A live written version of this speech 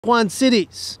Quad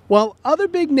Cities, while other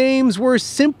big names were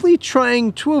simply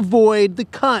trying to avoid the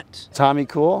cut. Tommy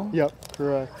Cool? Yep,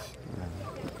 correct.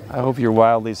 I hope you're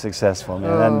wildly successful,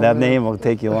 man. That name will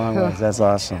take you a long ways. That's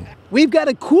awesome. We've got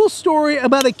a cool story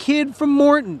about a kid from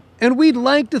Morton, and we'd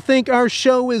like to think our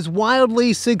show is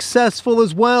wildly successful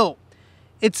as well.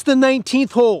 It's the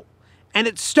 19th hole, and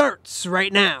it starts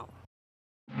right now.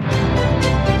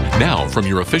 Now, from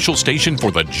your official station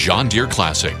for the John Deere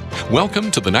Classic,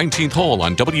 welcome to the 19th hole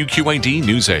on WQAD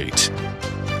News 8.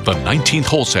 The 19th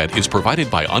hole set is provided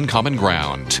by Uncommon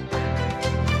Ground.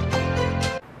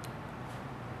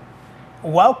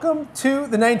 Welcome to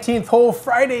the 19th hole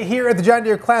Friday here at the John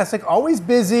Deere Classic. Always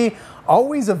busy,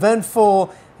 always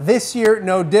eventful. This year,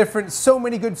 no different. So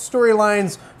many good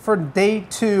storylines for day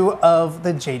 2 of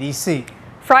the JDC.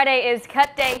 Friday is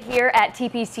cut day here at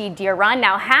TPC Deere Run.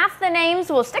 Now, half the names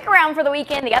will stick around for the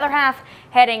weekend, the other half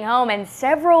heading home, and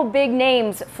several big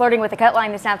names flirting with the cut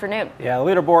line this afternoon. Yeah, the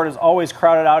leaderboard is always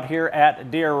crowded out here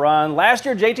at Deere Run. Last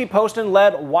year, JT Poston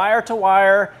led wire to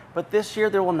wire, but this year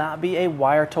there will not be a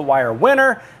wire to wire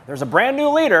winner. There's a brand new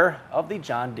leader of the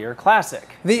John Deere Classic.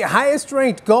 The highest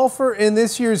ranked golfer in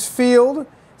this year's field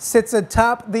sits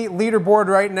atop the leaderboard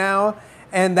right now,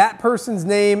 and that person's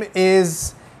name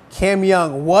is Cam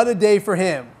Young. What a day for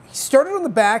him. He started on the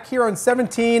back here on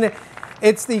 17.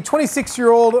 It's the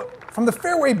 26-year-old from the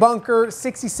fairway bunker,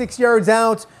 66 yards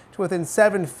out to within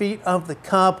 7 feet of the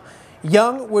cup.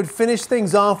 Young would finish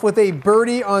things off with a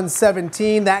birdie on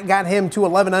 17. That got him to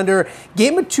 11 under.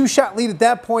 Gave him a 2-shot lead at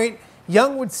that point.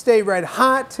 Young would stay red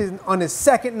hot on his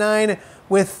second 9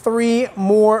 with 3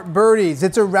 more birdies.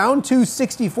 It's a round 2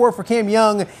 64 for Cam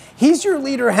Young. He's your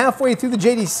leader halfway through the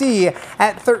JDC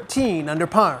at 13 under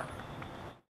par.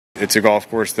 It's a golf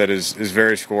course that is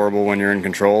very scoreable when you're in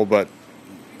control, but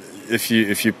if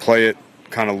you play it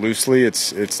kind of loosely,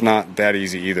 it's not that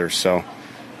easy either. So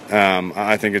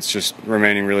I think it's just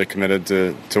remaining really committed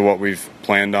to what we've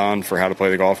planned on for how to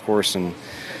play the golf course and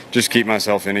just keep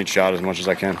myself in each shot as much as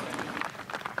I can.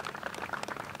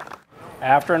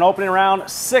 After an opening round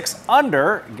 6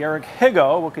 under, Garrick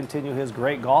Higgo will continue his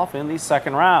great golf in the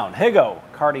second round. Higgo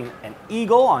carding an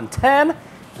eagle on 10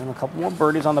 and a couple more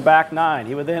birdies on the back 9.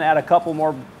 He would then add a couple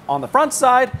more on the front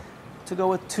side to go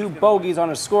with 2 bogeys on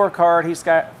his scorecard. He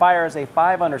fires a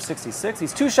 5 under 66.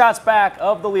 He's 2 shots back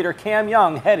of the leader Cam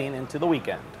Young heading into the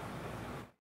weekend.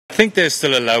 I think there's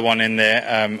still a low one in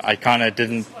there. I kind of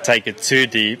didn't take it too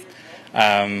deep,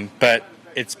 but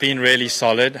it's been really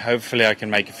solid. Hopefully I can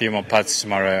make a few more putts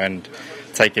tomorrow and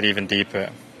take it even deeper.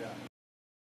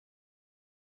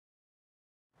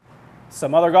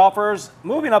 Some other golfers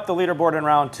moving up the leaderboard in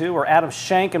round 2 were Adam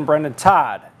Schenk and Brendan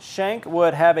Todd. Schenk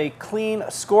would have a clean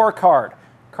scorecard,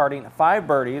 carding 5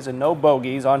 birdies and no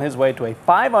bogeys on his way to a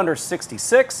 5 under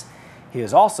 66. He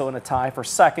is also in a tie for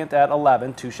second at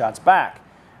 11, 2 shots back.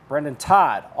 Brendan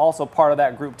Todd, also part of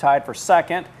that group, tied for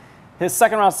second. His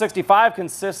second round 65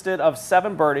 consisted of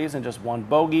 7 birdies and just 1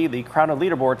 bogey. The crowded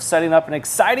leaderboard setting up an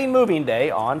exciting moving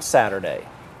day on Saturday.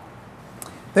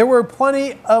 There were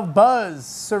plenty of buzz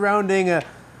surrounding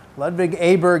Ludwig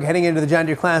Aberg heading into the John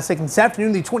Deere Classic. And this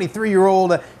afternoon, the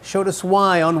 23-year-old showed us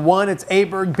why. On 1, it's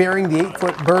Aberg bearing the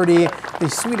 8-foot birdie. The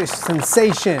Swedish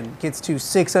sensation gets to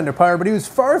 6 under par, but he was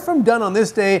far from done on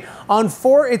this day. On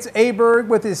 4, it's Aberg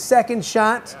with his second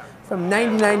shot from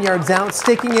 99 yards out,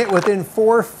 sticking it within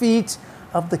 4 feet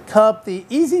of the cup. The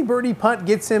easy birdie putt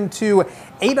gets him to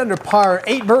 8 under par,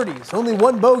 8 birdies, only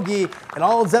 1 bogey, and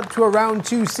all is up to a round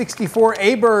 2 64.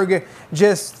 Aberg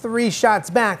just 3 shots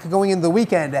back going into the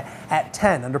weekend at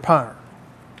 10 under par.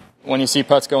 When you see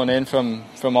putts going in from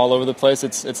all over the place,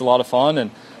 it's a lot of fun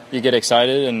and you get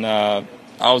excited, and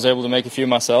I was able to make a few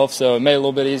myself, so it made it a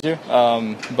little bit easier.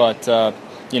 But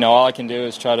you know, all I can do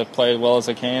is try to play as well as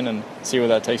I can and see where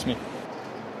that takes me.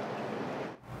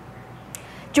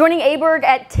 Joining Aberg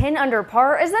at 10 under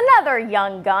par is another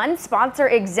young gun. Sponsor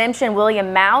exemption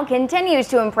William Mao continues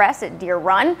to impress at Deere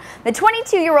Run. The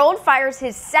 22-year-old fires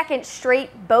his second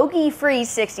straight bogey-free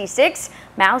 66.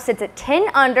 Mao sits at 10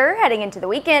 under heading into the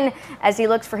weekend as he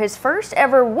looks for his first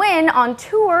ever win on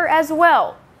tour as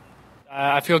well.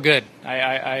 I feel good.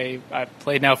 I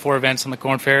played now 4 events on the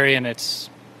Corn Ferry, and it's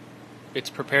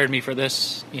prepared me for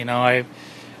this. You know, I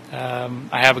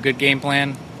have a good game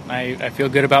plan. I feel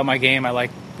good about my game. I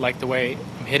like the way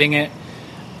I'm hitting it.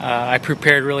 I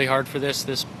prepared really hard for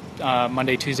this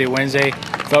Monday, Tuesday, Wednesday.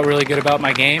 Felt really good about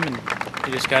my game, and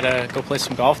you just got to go play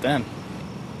some golf then.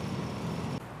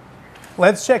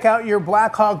 Let's check out your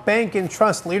Blackhawk Bank and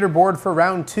Trust leaderboard for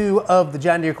round 2 of the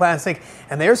John Deere Classic.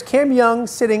 And there's Cam Young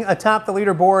sitting atop the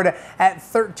leaderboard at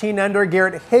 13 under.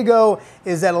 Garrett Higgo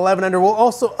is at 11 under. We'll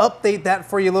also update that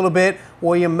for you a little bit.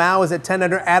 William Mao is at 10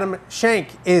 under. Adam Schenk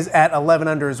is at 11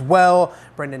 under as well.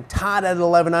 Brendan Todd at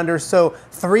 11 under. So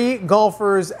 3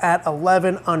 golfers at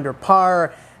 11 under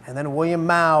par. And then William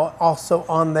Mao also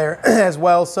on there as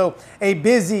well. So a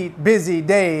busy, busy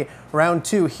day, round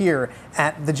 2 here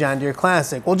at the John Deere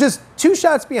Classic. Well, just 2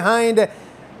 shots behind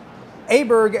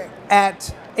Aberg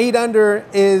at 8 under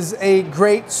is a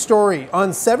great story.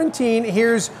 On 17,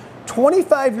 here's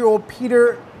 25-year-old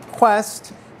Peter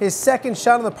Quest. His second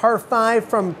shot on the par 5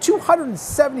 from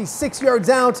 276 yards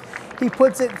out. He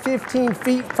puts it 15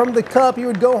 feet from the cup. He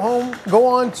would go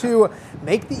on to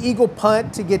make the eagle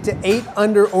putt to get to 8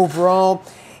 under overall.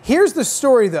 Here's the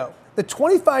story, though. The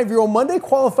 25-year-old Monday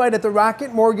qualified at the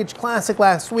Rocket Mortgage Classic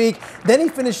last week. Then he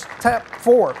finished top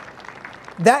 4.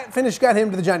 That finish got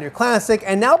him to the John Deere Classic.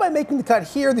 And now by making the cut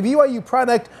here, the BYU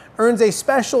product earns a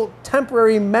special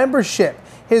temporary membership.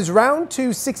 His round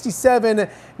 2 67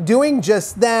 doing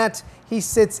just that. He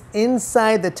sits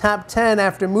inside the top 10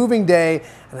 after moving day,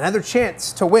 and another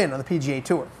chance to win on the PGA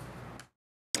Tour.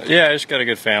 Yeah, I just got a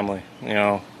good family,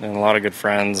 and a lot of good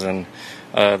friends, and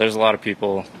there's a lot of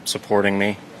people supporting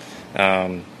me.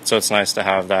 So it's nice to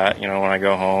have that, when I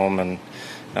go home,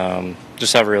 and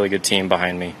just have a really good team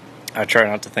behind me. I try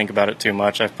not to think about it too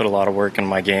much. I've put a lot of work in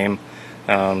my game,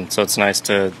 so it's nice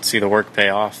to see the work pay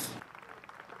off.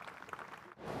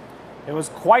 It was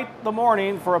quite the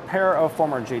morning for a pair of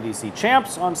former JDC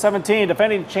champs. On 17,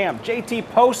 defending champ JT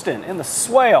Poston in the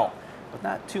swale, with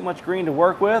not too much green to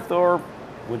work with, or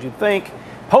would you think?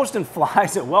 Poston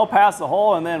flies it well past the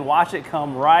hole and then watch it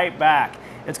come right back.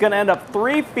 It's going to end up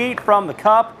 3 feet from the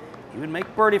cup. He would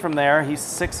make birdie from there. He's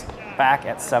 6 back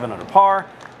at 7 under par.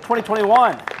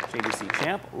 2021 JDC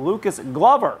champ Lucas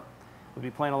Glover would be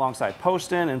playing alongside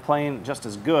Poston and playing just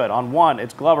as good. On 1,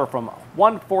 it's Glover from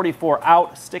 144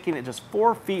 out, sticking it just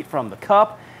 4 feet from the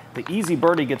cup. The easy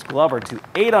birdie gets Glover to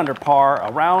 8 under par,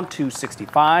 around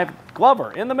 265.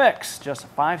 Glover in the mix, just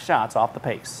 5 shots off the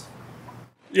pace.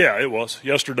 Yeah, it was.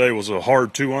 Yesterday was a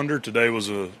hard 2 under. Today was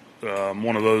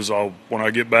one of those. When I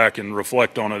get back and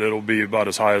reflect on it, it'll be about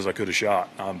as high as I could have shot.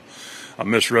 I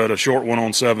misread a short one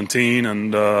on 17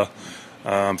 and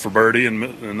for birdie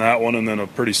and that one, and then a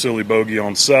pretty silly bogey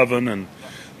on 7,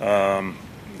 and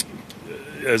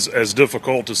as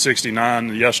difficult as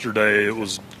 69 yesterday, it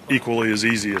was equally as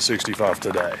easy as 65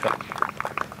 today.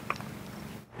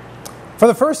 For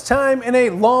the first time in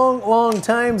a long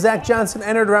time, Zach Johnson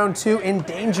entered round 2 in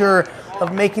danger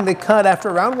of making the cut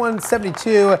after round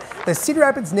 172. The Cedar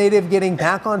Rapids native getting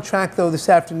back on track, though, this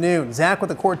afternoon. Zach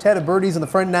with a quartet of birdies on the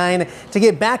front 9 to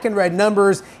get back in red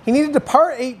numbers. He needed to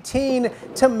par 18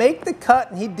 to make the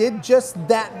cut, and he did just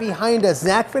that behind us.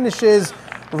 Zach finishes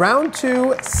round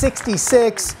 2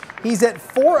 66. He's at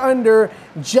 4 under,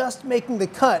 just making the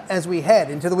cut as we head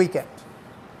into the weekend.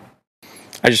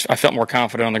 I felt more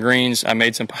confident on the greens. I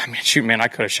made some, shoot, man, I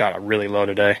could have shot it really low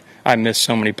today. I missed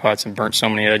so many putts and burnt so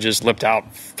many edges, lipped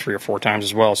out 3 or 4 times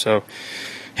as well. So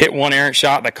hit one errant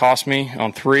shot that cost me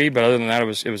on 3, but other than that, it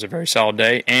was a very solid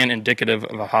day and indicative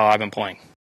of how I've been playing.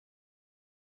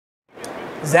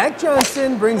 Zach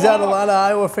Johnson brings out a lot of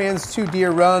Iowa fans to Deer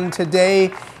Run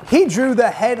today. He drew the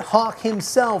head hawk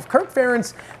himself. Kirk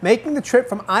Ferentz making the trip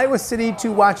from Iowa City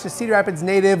to watch the Cedar Rapids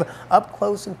native up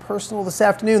close and personal this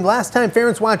afternoon. Last time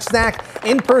Ferentz watched Zach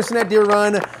in person at Deer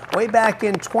Run way back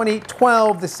in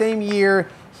 2012, the same year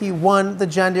he won the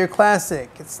John Deere Classic.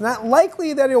 It's not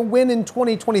likely that he'll win in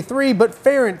 2023, but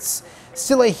Ferentz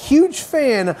still a huge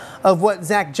fan of what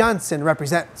Zach Johnson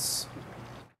represents.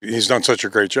 He's done such a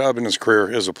great job in his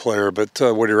career as a player, but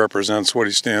what he represents, what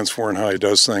he stands for, and how he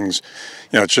does things,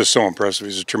 it's just so impressive.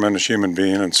 He's a tremendous human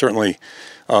being, and certainly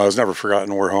has never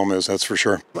forgotten where home is, that's for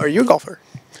sure. Are you a golfer?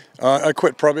 I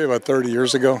quit probably about 30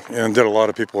 years ago and did a lot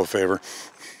of people a favor.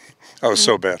 I was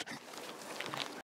so bad.